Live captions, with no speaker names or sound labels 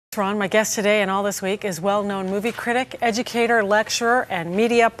Ron, my guest today and all this week is well-known movie critic, educator, lecturer, and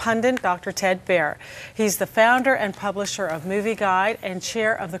media pundit, Dr. Ted Baehr. He's the founder and publisher of Movie Guide and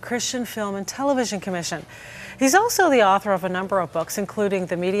chair of the Christian Film and Television Commission. He's also the author of a number of books, including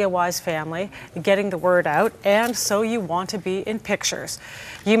The Media-Wise Family, Getting the Word Out, and So You Want to Be in Pictures.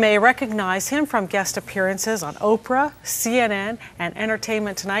 You may recognize him from guest appearances on Oprah, CNN, and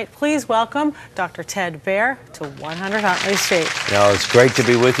Entertainment Tonight. Please welcome Dr. Ted Baehr to 100 Huntley Street. No, it's great to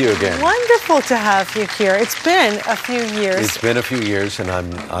be with you again. Wonderful to have you here. It's been a few years. It's been a few years, and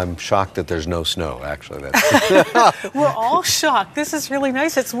I'm shocked that there's no snow, actually. We're all shocked. This is really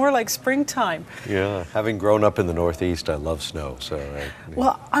nice. It's more like springtime. Yeah, having grown up in the Northeast, I love snow.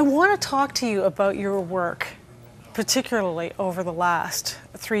 Well, I want to talk to you about your work, particularly over the last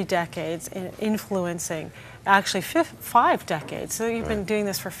 3 decades, in influencing, actually 5 decades, so you've been doing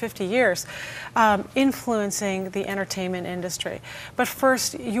this for 50 years, influencing the entertainment industry. But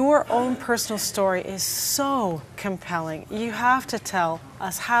first, your own personal story is so compelling. You have to tell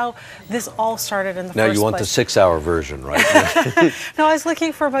us how this all started in the first place. Now you want the 6-hour version, right? No, I was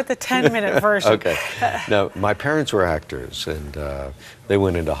looking for about the 10-minute version. Okay. Now, my parents were actors, and they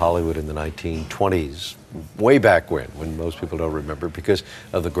went into Hollywood in the 1920s, way back when most people don't remember, because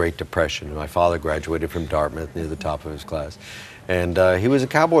of the Great Depression. My father graduated from Dartmouth near the top of his class, and he was a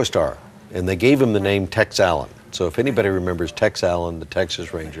cowboy star, and they gave him the name Tex Allen. So if anybody remembers Tex Allen, the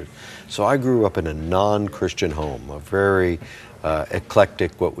Texas Rangers. So I grew up in a non-Christian home, a very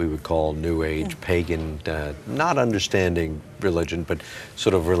eclectic, what we would call New Age, pagan, not understanding religion, but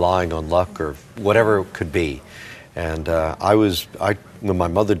sort of relying on luck or whatever it could be. And when my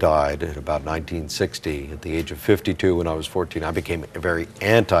mother died at about 1960, at the age of 52, when I was 14, I became very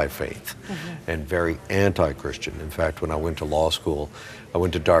anti-faith and very anti-Christian. In fact, when I went to law school, I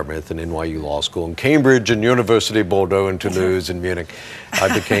went to Dartmouth and NYU Law School and Cambridge and University of Bordeaux and Toulouse and Munich.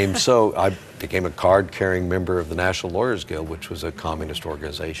 I became a card-carrying member of the National Lawyers Guild, which was a communist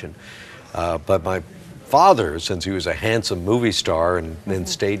organization. But my father, since he was a handsome movie star and then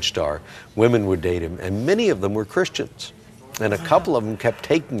stage star, women would date him, and many of them were Christians. And a couple of them kept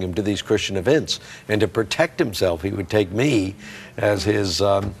taking him to these Christian events. And to protect himself, he would take me as his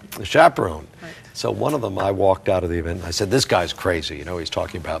chaperone. Right. So one of them, I walked out of the event, and I said, this guy's crazy. You know, he's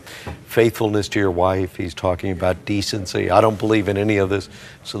talking about faithfulness to your wife. He's talking about decency. I don't believe in any of this.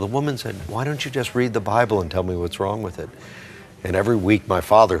 So the woman said, why don't you just read the Bible and tell me what's wrong with it? And every week, my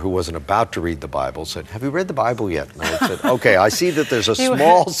father, who wasn't about to read the Bible, said, have you read the Bible yet? And I said, okay, I see that there's a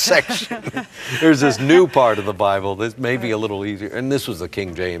small section. There's this new part of the Bible that may be a little easier. And this was the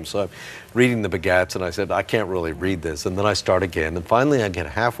King James. So I'm reading the Begats, and I said, I can't really read this. And then I start again. And finally, I get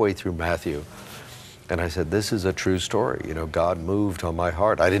halfway through Matthew. And I said, this is a true story. You know, God moved on my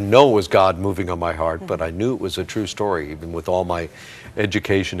heart. I didn't know it was God moving on my heart, but I knew it was a true story. Even with all my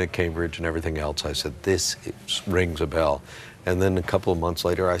education at Cambridge and everything else, I said, this rings a bell. And then a couple of months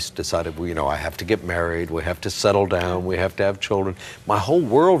later, I decided, well, you know, I have to get married, we have to settle down, we have to have children. My whole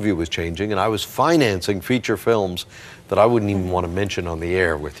worldview was changing, and I was financing feature films that I wouldn't even want to mention on the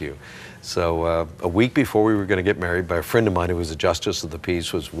air with you. So a week before we were going to get married, by a friend of mine who was a justice of the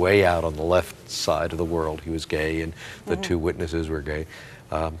peace, was way out on the left side of the world. He was gay, and the 2 witnesses were gay.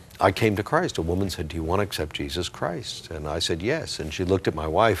 I came to Christ. A woman said, do you want to accept Jesus Christ? And I said, yes. And she looked at my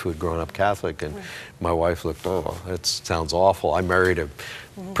wife, who had grown up Catholic, and my wife looked, oh, that sounds awful. I married a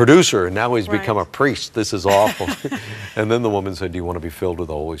producer, and now he's become a priest. This is awful. And then the woman said, do you want to be filled with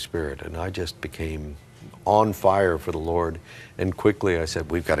the Holy Spirit? And I just became on fire for the Lord. And quickly I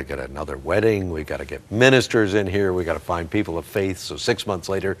said, we've got to get another wedding. We've got to get ministers in here. We've got to find people of faith. So 6 months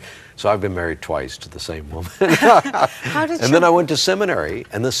later, so I've been married twice to the same woman. And then I went to seminary,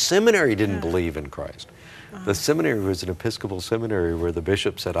 and the seminary didn't believe in Christ. The seminary was an Episcopal seminary where the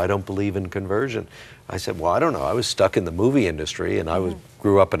bishop said, I don't believe in conversion. I said, well, I don't know. I was stuck in the movie industry, and I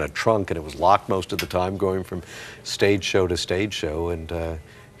grew up in a trunk, and it was locked most of the time, going from stage show to stage show. And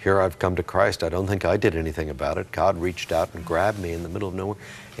here I've come to Christ. I don't think I did anything about it. God reached out and grabbed me in the middle of nowhere,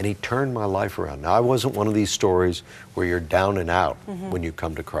 and he turned my life around. Now, I wasn't one of these stories where you're down and out when you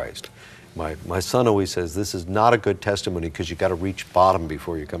come to Christ. My son always says, this is not a good testimony because you got to reach bottom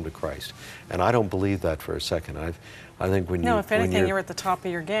before you come to Christ. And I don't believe that for a second. I think when No, if anything, you're at the top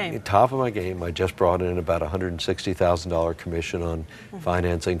of your game. Top of my game. I just brought in about $160,000 commission on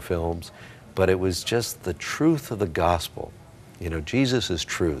financing films. But it was just the truth of the gospel. You know, Jesus'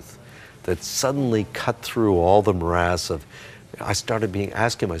 truth that suddenly cut through all the morass of, I started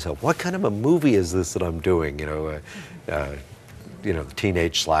asking myself, what kind of a movie is this that I'm doing? You know, the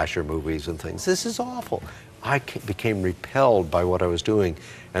teenage slasher movies and things. This is awful. I became repelled by what I was doing.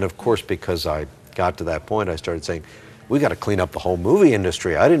 And of course, because I got to that point, I started saying, we got to clean up the whole movie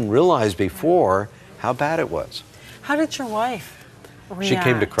industry. I didn't realize before how bad it was. How did your wife react? She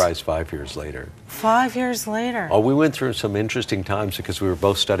came to Christ 5 years later. 5 years later? Oh, we went through some interesting times because we were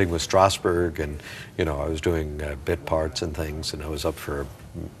both studying with Strasberg, and you know, I was doing bit parts and things, and I was up for a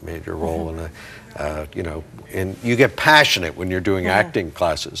major role, you know, and you get passionate when you're doing acting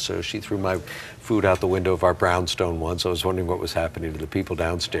classes. So she threw my food out the window of our brownstone once. I was wondering what was happening to the people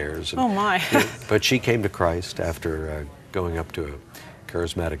downstairs. And, oh my! But she came to Christ after going up to a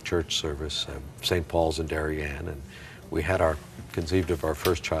charismatic church service, St. Paul's in Darien, and we had conceived of our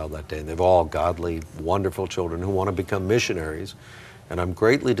first child that day. And they've all godly, wonderful children who want to become missionaries. And I'm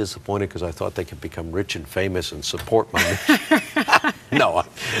greatly disappointed because I thought they could become rich and famous and support my mission. No,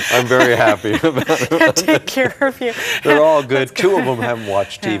 I'm very happy about it. Take care of you. They're all good. Two of them haven't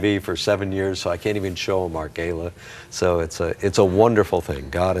watched TV for 7 years, so I can't even show them our gala. So it's a wonderful thing.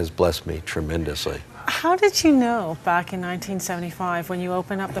 God has blessed me tremendously. How did you know back in 1975 when you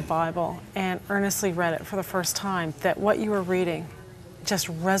opened up the Bible and earnestly read it for the first time that what you were reading just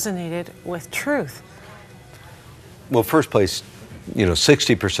resonated with truth? Well, first place, you know,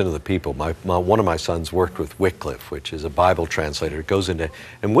 60% of the people, one of my sons worked with Wycliffe, which is a Bible translator. It goes into,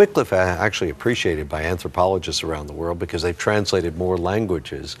 and Wycliffe actually appreciated by anthropologists around the world because they've translated more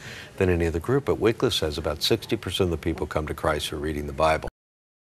languages than any other group. But Wycliffe says about 60% of the people come to Christ who are reading the Bible.